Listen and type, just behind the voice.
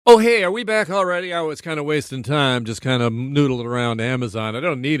Oh, hey, are we back already? I was kind of wasting time just kind of noodling around Amazon. I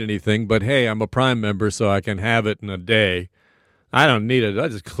don't need anything, but hey, I'm a Prime member, so I can have it in a day. I don't need it. I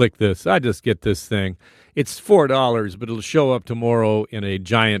just click this. I just get this thing. It's $4, but it'll show up tomorrow in a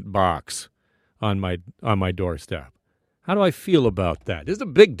giant box on my doorstep. How do I feel about that? This is a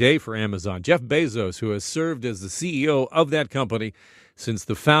big day for Amazon. Jeff Bezos, who has served as the CEO of that company since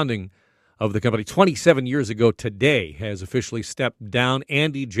the founding of the company 27 years ago today, has officially stepped down.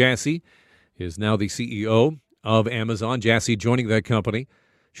 Andy Jassy is now the CEO of Amazon. Jassy joining that company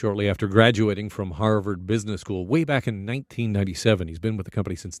shortly after graduating from Harvard Business School way back in 1997. He's been with the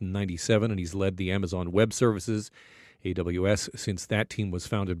company since 97, and he's led the Amazon Web Services, AWS, since that team was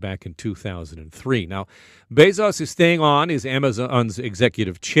founded back in 2003. Now, Bezos is staying on as Amazon's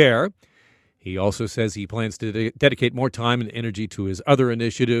executive chair. He also says he plans to dedicate more time and energy to his other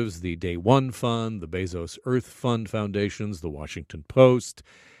initiatives, the Day One Fund, the Bezos Earth Fund Foundations, the Washington Post,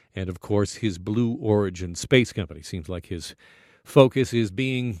 and, of course, his Blue Origin space company. Seems like his focus is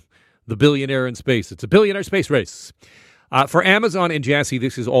being the billionaire in space. It's a billionaire space race. For Amazon and Jassy,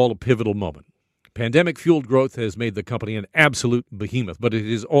 this is all a pivotal moment. Pandemic-fueled growth has made the company an absolute behemoth, but it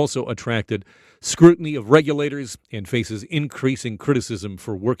has also attracted scrutiny of regulators and faces increasing criticism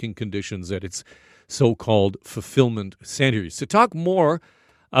for working conditions at its so-called fulfillment centers. To talk more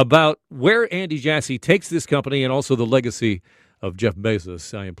about where Andy Jassy takes this company and also the legacy of Jeff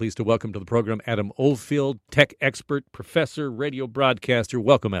Bezos, I am pleased to welcome to the program Adam Oldfield, tech expert, professor, radio broadcaster.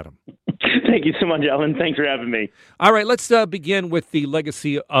 Welcome, Adam. Thank you so much, Alan. Thanks for having me. All right, let's begin with the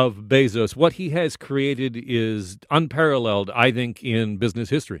legacy of Bezos. What he has created is unparalleled, I think, in business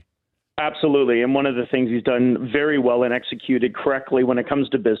history. Absolutely. And one of the things he's done very well and executed correctly when it comes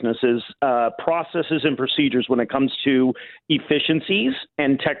to business is processes and procedures when it comes to efficiencies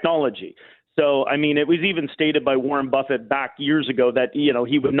and technology. So, I mean, it was even stated by Warren Buffett back years ago that,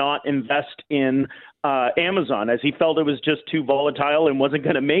 he would not invest in Amazon as he felt it was just too volatile and wasn't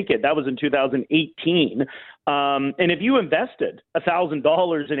going to make it. That was in 2018. And if you invested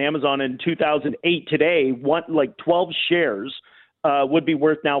 $1,000 in Amazon in 2008 today, 12 shares would be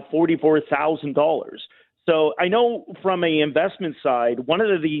worth now $44,000. So I know from an investment side, one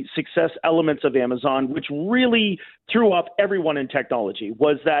of the success elements of Amazon, which really threw off everyone in technology,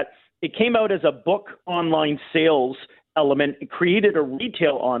 was that it came out as a book online sales element. It created a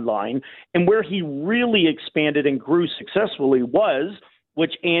retail online, and where he really expanded and grew successfully was,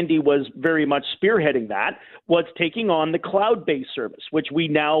 which Andy was very much spearheading that, was taking on the cloud-based service, which we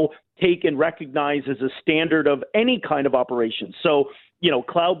now take and recognize as a standard of any kind of operation. So,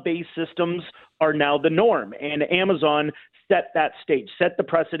 cloud-based systems are now the norm, and Amazon set that stage, set the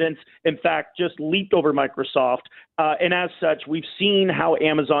precedence, in fact, just leaped over Microsoft. And as such, we've seen how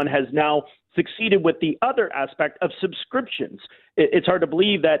Amazon has now succeeded with the other aspect of subscriptions. It's hard to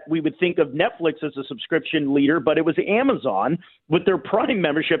believe that we would think of Netflix as a subscription leader, but it was Amazon with their Prime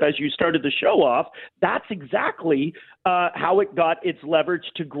membership, as you started the show off. That's exactly how it got its leverage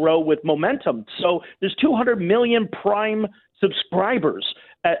to grow with momentum. So there's 200 million Prime subscribers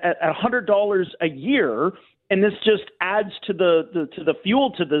at $100 a year. And this just adds to the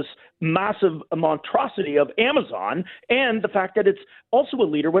fuel to this massive monstrosity of Amazon, and the fact that it's also a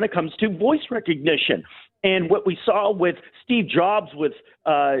leader when it comes to voice recognition. And what we saw with Steve Jobs with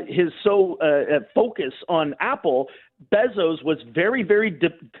his focus on Apple, Bezos was very, very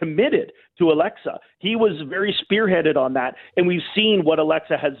committed to Alexa. He was very spearheaded on that, and we've seen what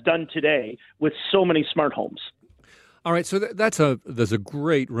Alexa has done today with so many smart homes. All right, so there's a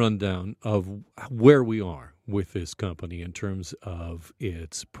great rundown of where we are with this company in terms of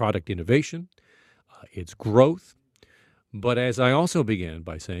its product innovation, its growth. But as I also began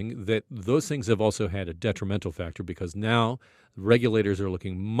by saying, that those things have also had a detrimental factor because now regulators are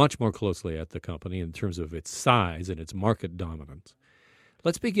looking much more closely at the company in terms of its size and its market dominance.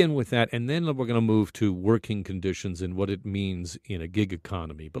 Let's begin with that, and then we're going to move to working conditions and what it means in a gig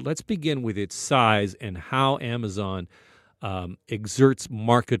economy. But let's begin with its size and how Amazon exerts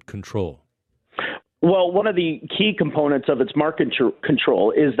market control. Well, one of the key components of its market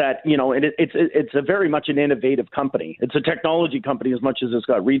control is that, it's a very much an innovative company. It's a technology company as much as it's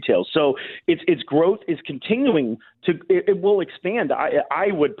got retail. So its growth is continuing it will expand,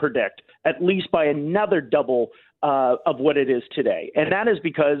 I would predict, at least by another double of what it is today. And that is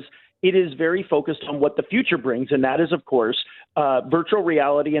because it is very focused on what the future brings, and that is, of course, virtual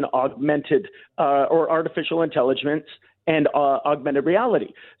reality and augmented or artificial intelligence and augmented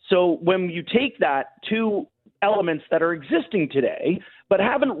reality. So when you take that to elements that are existing today, but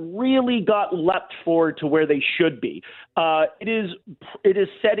haven't really got leapt forward to where they should be. It is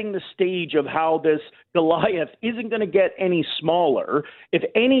setting the stage of how this Goliath isn't going to get any smaller. If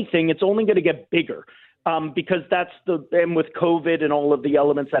anything, it's only going to get bigger. Because and with COVID and all of the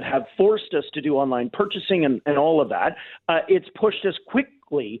elements that have forced us to do online purchasing and all of that, it's pushed us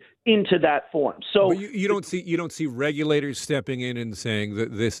quickly into that form. So but you don't see regulators stepping in and saying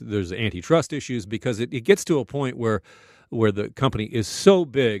that there's antitrust issues, because it gets to a point where the company is so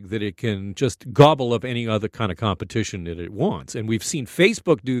big that it can just gobble up any other kind of competition that it wants. And we've seen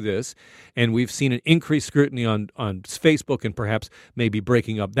Facebook do this, and we've seen an increased scrutiny on Facebook and perhaps maybe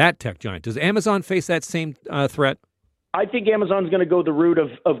breaking up that tech giant. Does Amazon face that same threat? I think Amazon's going to go the route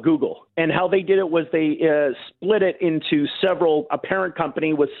of Google. And how they did it was they split it into a parent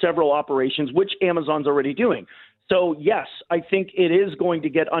company with several operations, which Amazon's already doing. So, yes, I think it is going to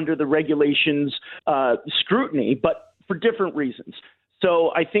get under the regulations scrutiny, but for different reasons.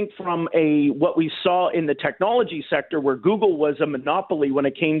 So I think from what we saw in the technology sector, where Google was a monopoly when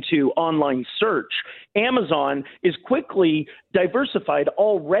it came to online search, Amazon is quickly diversified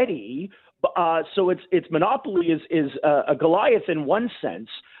already. So its monopoly is a Goliath in one sense,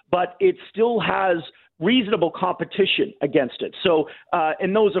 but it still has reasonable competition against it. So,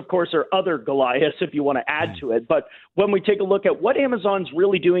 and those, of course, are other Goliaths if you want to add to it. But when we take a look at what Amazon's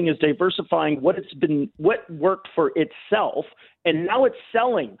really doing is diversifying what worked for itself, and now it's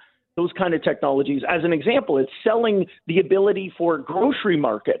selling those kind of technologies. As an example, it's selling the ability for grocery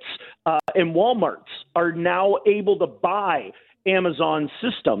markets and Walmarts are now able to buy Amazon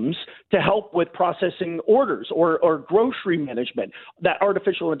systems to help with processing orders or grocery management, that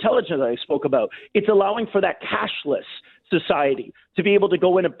artificial intelligence I spoke about. It's allowing for that cashless society to be able to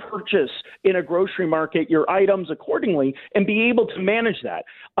go in and purchase in a grocery market your items accordingly and be able to manage that.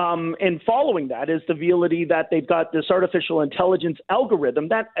 And following that is the ability that they've got this artificial intelligence algorithm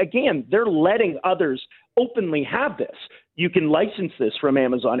that, again, they're letting others openly have this. You can license this from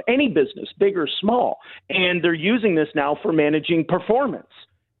Amazon, any business, big or small, and they're using this now for managing performance.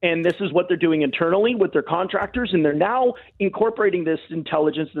 And this is what they're doing internally with their contractors, and they're now incorporating this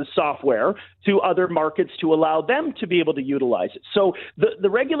intelligence, this software, to other markets to allow them to be able to utilize it. So the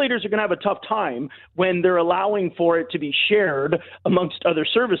regulators are going to have a tough time when they're allowing for it to be shared amongst other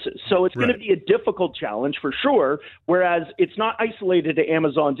services. So it's going to be a difficult challenge for sure, whereas it's not isolated to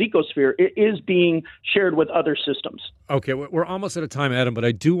Amazon's ecosphere. It is being shared with other systems. Okay, we're almost out of time, Adam, but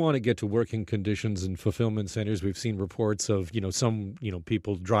I do want to get to working conditions in fulfillment centers. We've seen reports of, some,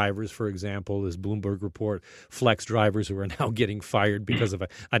 people, drivers, for example, this Bloomberg report, flex drivers who are now getting fired because of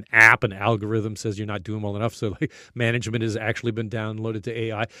an app, an algorithm says you're not doing well enough. So management has actually been downloaded to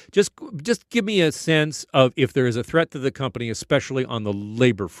AI. Just give me a sense of if there is a threat to the company, especially on the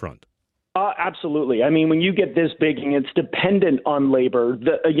labor front. Absolutely. I mean, when you get this big and it's dependent on labor,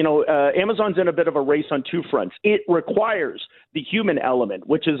 Amazon's in a bit of a race on two fronts. It requires the human element,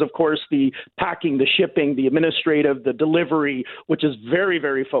 which is, of course, the packing, the shipping, the administrative, the delivery, which is very,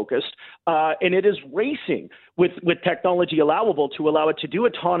 very focused. And it is racing with technology allowable to allow it to do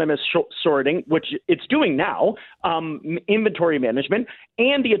autonomous sorting, which it's doing now, inventory management,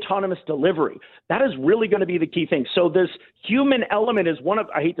 and the autonomous delivery. That is really going to be the key thing. So this human element is one of,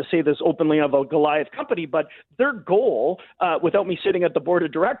 I hate to say this openly of a Goliath company, but their goal, without me sitting at the board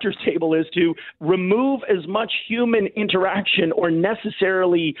of directors table, is to remove as much human interaction or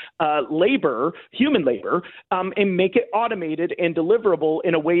necessarily human labor, and make it automated and deliverable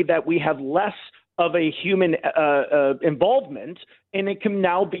in a way that we have less of a human involvement, and it can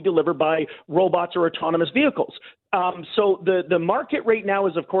now be delivered by robots or autonomous vehicles. So the market right now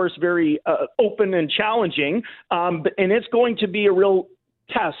is, of course, very open and challenging, and it's going to be a real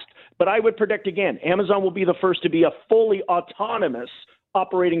test. But I would predict, again, Amazon will be the first to be a fully autonomous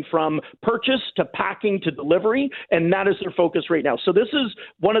operating from purchase to packing to delivery, and that is their focus right now. So this is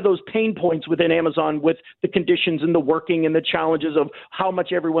one of those pain points within Amazon with the conditions and the working and the challenges of how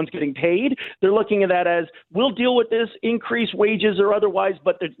much everyone's getting paid. They're looking at that as, we'll deal with this, increase wages or otherwise,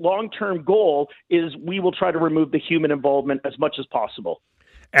 but the long-term goal is we will try to remove the human involvement as much as possible.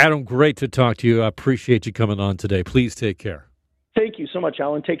 Adam, great to talk to you. I appreciate you coming on today. Please take care. Thank you so much,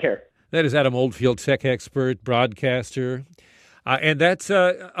 Alan. Take care. That is Adam Oldfield, tech expert, broadcaster. And that's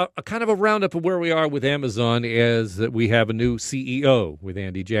a kind of a roundup of where we are with Amazon, as that we have a new CEO with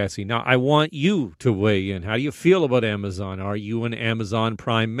Andy Jassy. Now, I want you to weigh in. How do you feel about Amazon? Are you an Amazon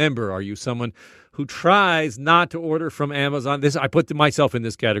Prime member? Are you someone who tries not to order from Amazon? I put myself in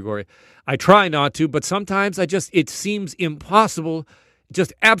this category. I try not to, but sometimes it seems impossible,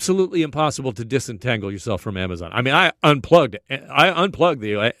 just absolutely impossible to disentangle yourself from Amazon. I mean, I unplugged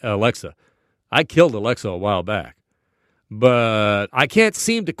the Alexa. I killed Alexa a while back, but I can't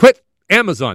seem to quit Amazon.